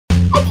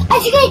I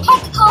think I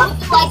typed the code if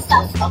you like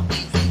stuff.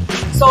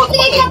 So I think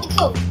I typed the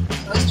code.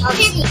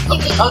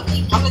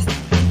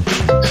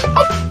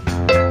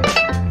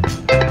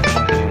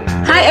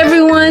 Hi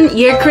everyone,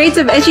 your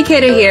creative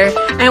educator here,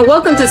 and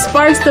welcome to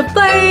Sparks the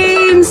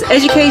Flames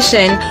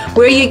Education,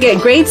 where you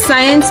get great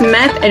science,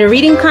 math, and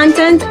reading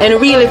content,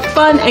 and really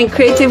fun and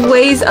creative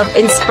ways of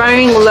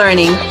inspiring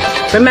learning.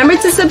 Remember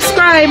to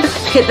subscribe,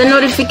 hit the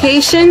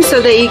notification so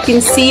that you can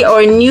see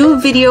our new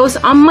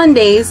videos on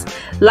Mondays.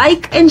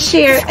 Like and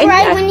share.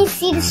 Subscribe when you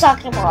see the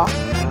soccer ball.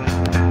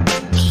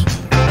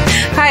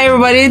 Hi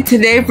everybody,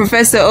 today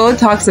Professor O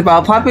talks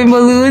about popping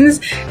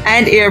balloons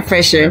and air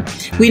pressure.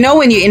 We know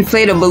when you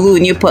inflate a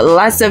balloon, you put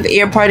lots of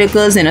air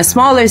particles in a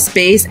smaller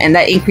space, and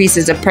that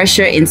increases the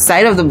pressure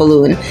inside of the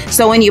balloon.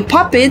 So when you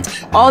pop it,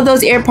 all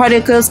those air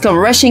particles come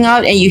rushing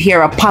out and you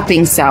hear a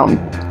popping sound,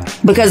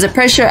 because the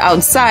pressure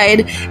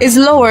outside is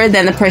lower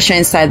than the pressure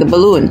inside the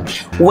balloon.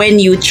 When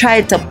you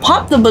try to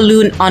pop the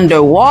balloon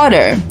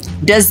underwater,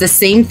 does the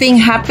same thing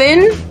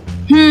happen?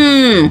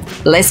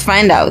 Let's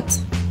find out.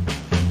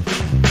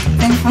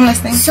 I'm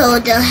listening. So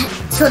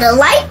the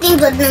lightning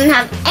doesn't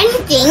have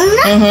anything,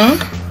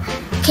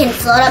 can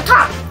float up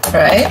top,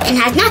 Right. and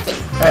has nothing.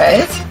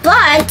 Right.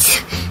 But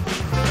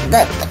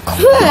the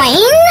coin,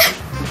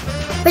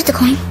 where's the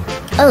coin?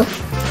 Oh,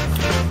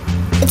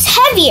 it's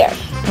heavier.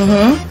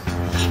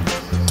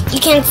 You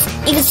can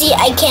see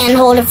I can't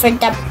hold it for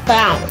that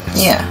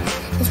bounce. Yeah.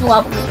 It's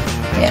wobbly.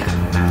 Yeah.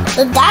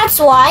 So that's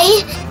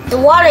why the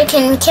water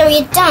can carry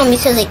it down,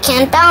 because it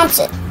can't bounce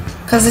it.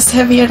 Because it's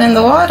heavier than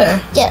the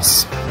water.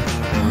 Yes.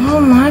 Oh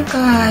my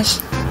gosh.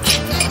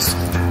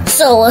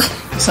 So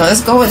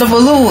let's go with the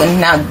balloon.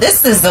 Now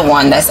this is the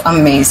one that's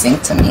amazing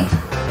to me.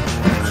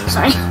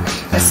 sorry.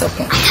 That's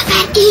okay. I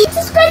haven't eaten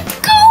this red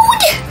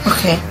code.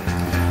 Okay.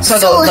 So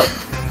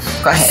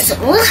go ahead. So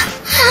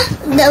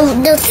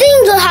the thing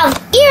will have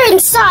air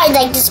inside,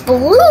 like this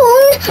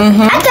balloon.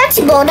 At that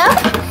Boda,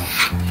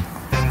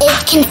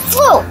 it can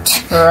float.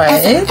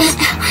 Right.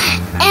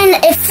 And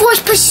if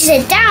force pushes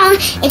it down,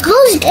 it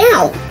goes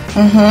down.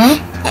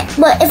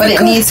 But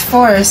it needs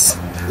force.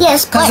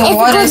 Yes, but Because the if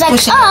water it is goes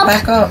pushing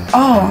back it up, back up.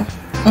 Oh.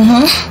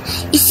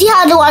 you see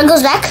how the water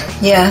goes back?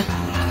 Yeah.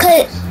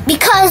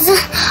 Because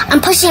I'm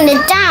pushing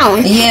it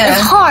down. Yeah.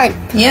 It's hard.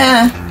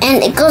 Yeah.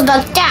 And it goes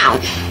back down.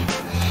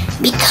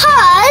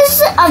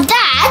 Because of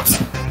that,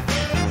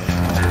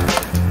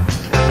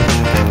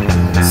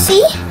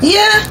 see?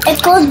 Yeah.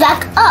 It goes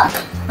back up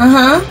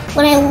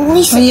when I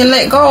release When it. you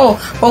let go.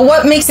 But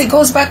what makes it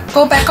go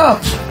back up?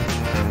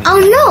 Oh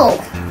no!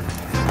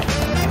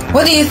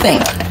 What do you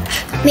think?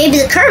 Maybe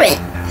the current.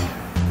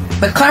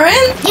 The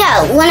current?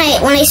 Yeah, when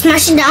I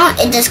smash it down,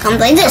 it just comes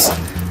like this.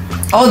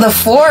 Oh, the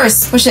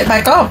force. Push it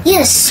back up.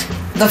 Yes.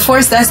 The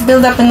force that's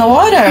built up in the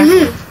water.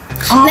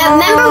 Oh. Now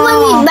remember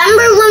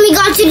when we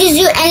got to the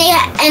zoo and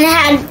it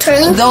had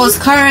turning? Those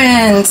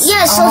currents.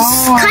 Yeah, so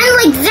it's kind of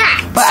like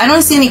that. But I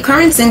don't see any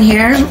currents in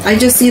here. I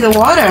just see the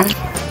water.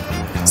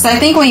 So I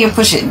think when you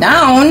push it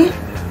down,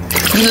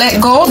 you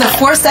let go, the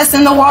force that's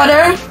in the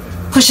water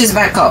pushes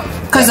back up.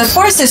 Because the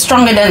force is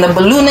stronger than the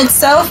balloon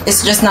itself.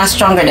 It's just not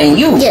stronger than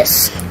you.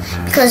 Yes.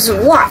 Because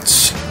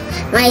watch.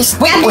 When I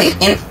stab Wait.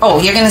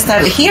 You're going to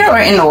stab it here or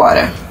in the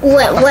water?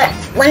 When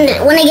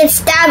I get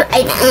stabbed,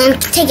 I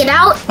take it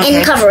out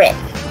and cover it.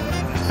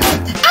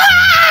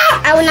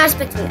 Ah! I was not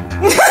expecting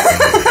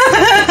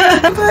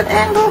that. Good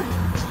angle.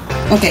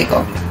 Okay,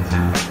 go.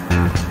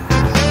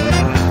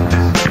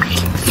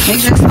 Make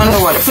sure it's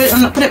underwater.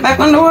 Put it back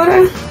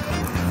underwater.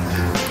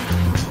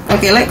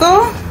 Okay, let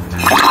go.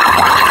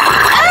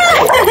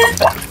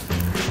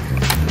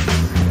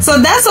 So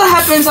that's what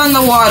happens on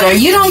the water.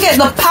 You don't get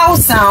the pow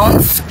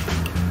sound.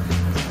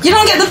 You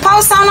don't get the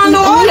pow sound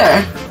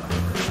underwater.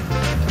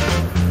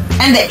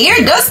 And the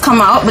air does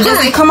come out, but does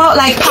it come out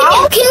like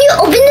pow? Can you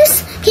open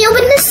this? Can you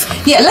open this?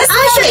 Yeah, let's see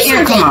how the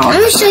air come out. I'm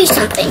going to show you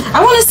something.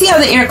 I want to see how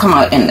the air come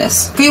out in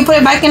this. Can you put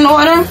it back in the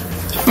water?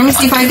 Let me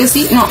see if I can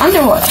see. No,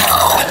 underwater.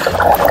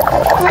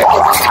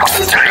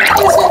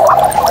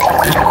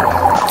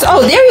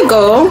 Oh, there you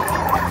go.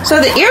 So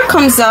the air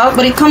comes out,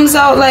 but it comes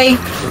out like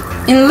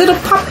in little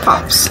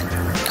pop-pops.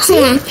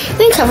 Hold on.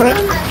 We cover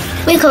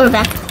it. We cover it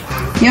back.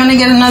 You want to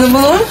get another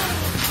balloon?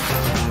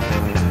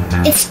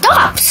 It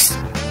stops.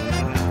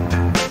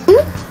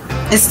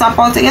 It stopped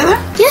altogether?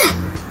 Yeah.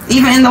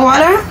 Even in the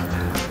water?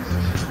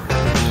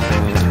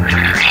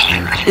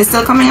 It's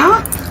still coming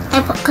out?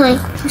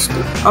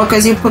 Oh,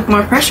 because you put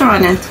more pressure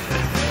on it.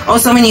 Oh,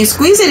 so when you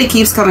squeeze it, it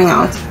keeps coming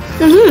out.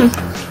 Oh.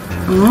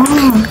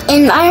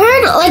 And I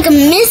heard like a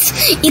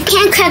myth, you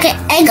can't crack an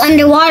egg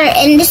underwater,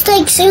 and it's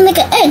like same like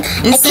an egg.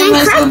 It's same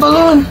as the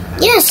balloon.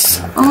 Yes.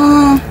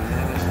 Oh.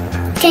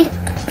 Okay.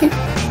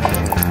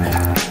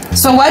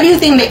 So why do you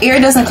think the air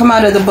doesn't come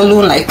out of the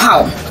balloon like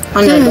pow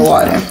under the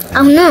water?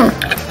 Oh no.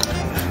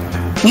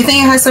 You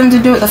think it has something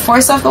to do with the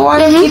force of the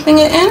water keeping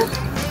it in?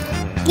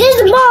 Here's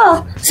the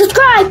ball.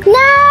 Subscribe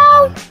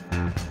now.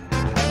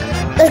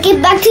 Let's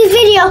get back to the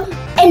video,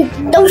 and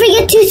don't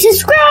forget to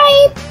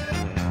subscribe.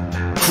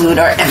 Include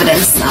our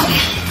evidence now.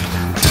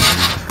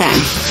 Bam.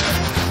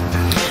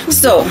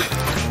 So,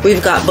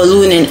 We've got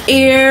balloon in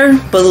air,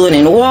 balloon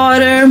in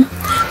water.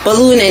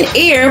 Balloon in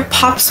air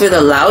pops with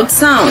a loud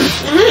sound.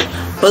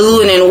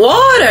 Balloon in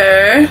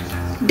water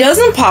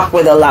doesn't pop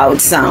with a loud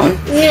sound.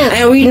 Yeah.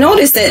 And we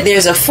notice that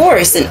there's a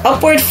force, an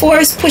upward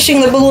force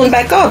pushing the balloon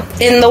back up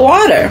in the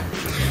water.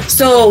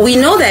 So we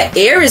know that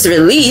air is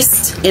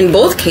released in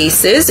both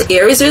cases.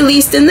 Air is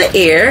released in the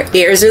air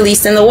is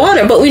released in the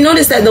water. But we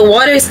notice that the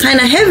water is kind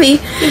of heavy,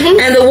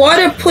 and the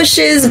water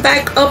pushes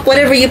back up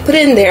whatever you put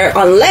in there,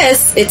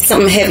 unless it's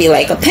something heavy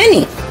like a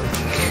penny.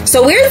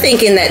 So we're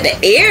thinking that the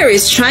air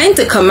is trying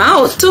to come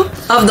out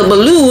of the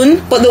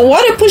balloon, but the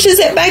water pushes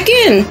it back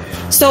in.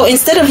 So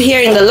instead of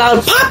hearing the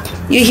loud pop,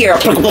 you hear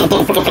a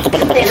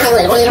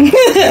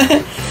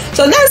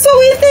So that's what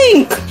we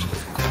think.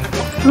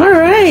 All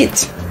right.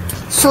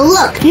 So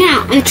look,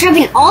 now I'm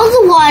trapping all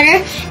the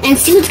water and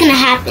see what's gonna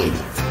happen.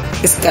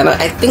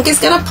 I think it's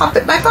gonna pop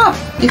it back up.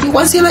 If you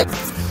once you like.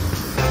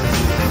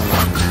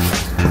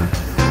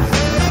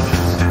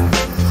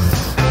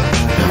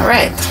 All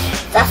right.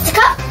 That's the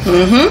cup.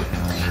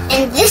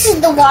 And this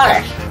is the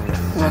water.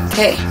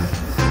 Okay.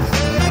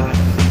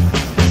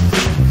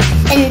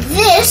 And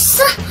this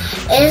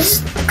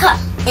is the cup.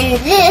 And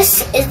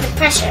this is the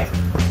pressure.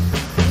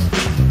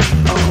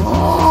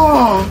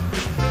 Oh.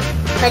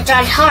 I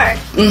tried hard.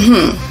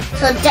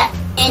 So that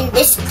and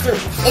this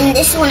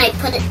one I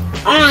put it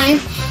on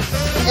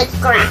the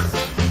ground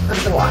of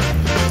the water.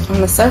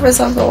 On the surface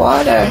of the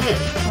water.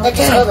 It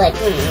just goes like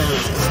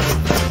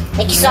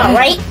you saw,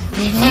 right?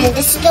 And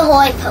this is the hole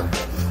I poked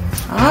it.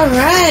 All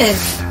right.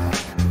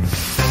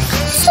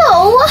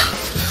 So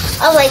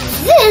like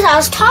this, I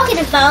was talking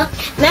about.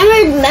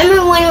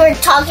 Remember when we were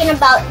talking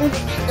about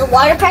the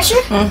water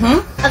pressure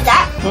of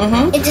that?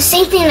 It's the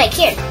same thing like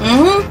here.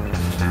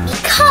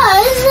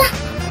 Because.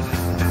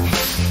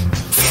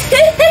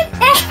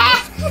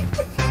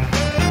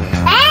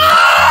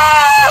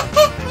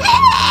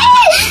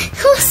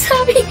 Oh,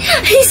 sorry.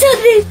 I saw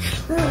this.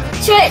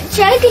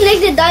 Try to connect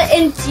the dot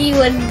and see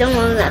what the one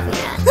I'm laughing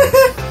at.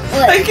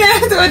 What? I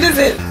can't. What is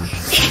it?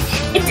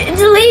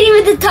 It's a lady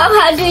with the top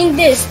hat doing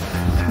this.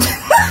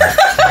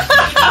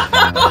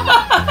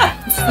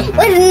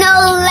 With no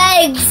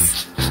legs.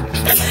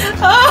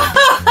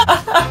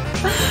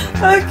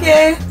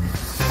 Okay.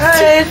 All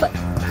right.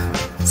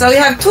 So we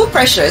have two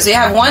pressures. We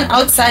have one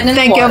outside in the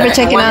water. Thank you all for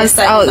checking us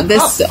out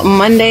this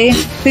Monday.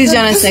 Please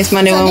join us next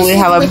Monday when we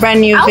have a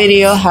brand new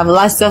video. Have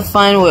lots of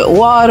fun with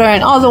water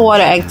and all the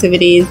water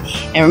activities.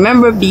 And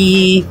remember,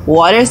 be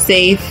water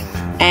safe.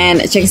 And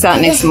check us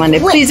out next Monday.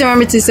 Please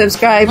remember to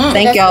subscribe.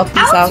 Thank y'all.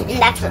 Peace out. And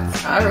that's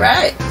what. All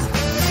right.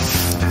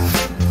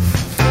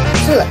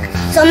 So look.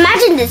 So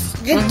imagine this.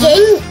 You're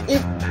getting.